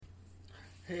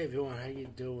Hey everyone, how you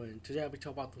doing? Today I'll be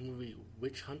talking about the movie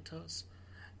Witch Hunters,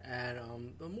 and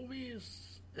the movie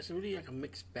is it's really like a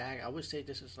mixed bag. I would say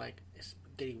this is like a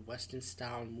spaghetti western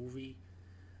style movie,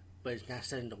 but it's not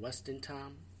set in the western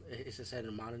time. It's set in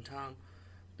the modern time.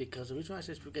 Because the reason why I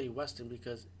say spaghetti western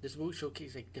because this movie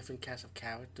showcases like different cast of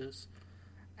characters,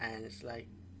 and it's like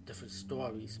different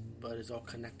stories, but it's all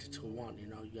connected to one. You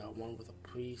know, you got one with a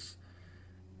priest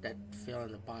that failed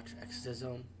in the botched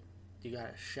exorcism. You got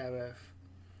a sheriff,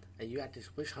 and you got this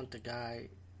witch hunter guy.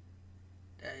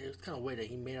 It was kind of weird that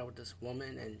he made out with this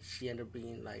woman, and she ended up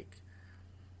being like,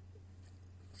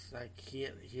 it's like he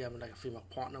having like a female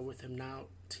partner with him now,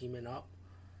 teaming up.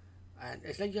 And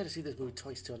it's like you got to see this movie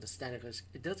twice to understand it because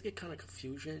it does get kind of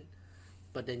confusion,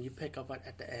 but then you pick up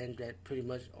at the end that pretty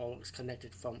much all is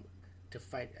connected from to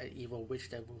fight an evil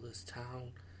witch that rules this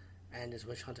town, and this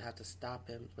witch hunter has to stop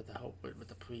him with the help with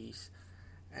the priest.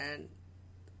 And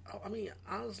I mean,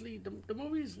 honestly, the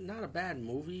movie is not a bad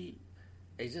movie.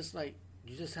 It's just like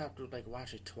you just have to like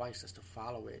watch it twice just to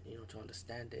follow it, to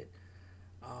understand it.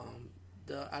 Um,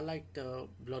 the I like the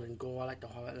blood and gore. I like the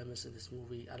horror elements in this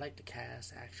movie. I like the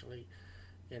cast actually.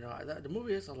 The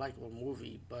movie is a likable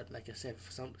movie, but like I said,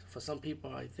 for some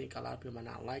people, I think a lot of people might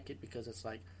not like it because it's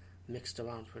like mixed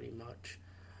around pretty much.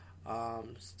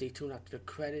 Stay tuned after the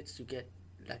credits to get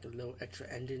like a little extra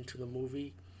ending to the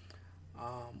movie.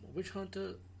 Witch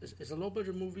Hunter is a low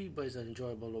budget movie, but it's an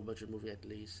enjoyable low budget movie at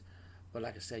least. But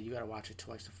like I said, you gotta watch it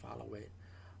twice to follow it.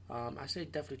 I say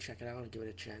definitely check it out and give it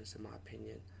a chance, in my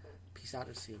opinion. Peace out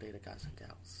and see you later, guys and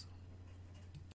gals.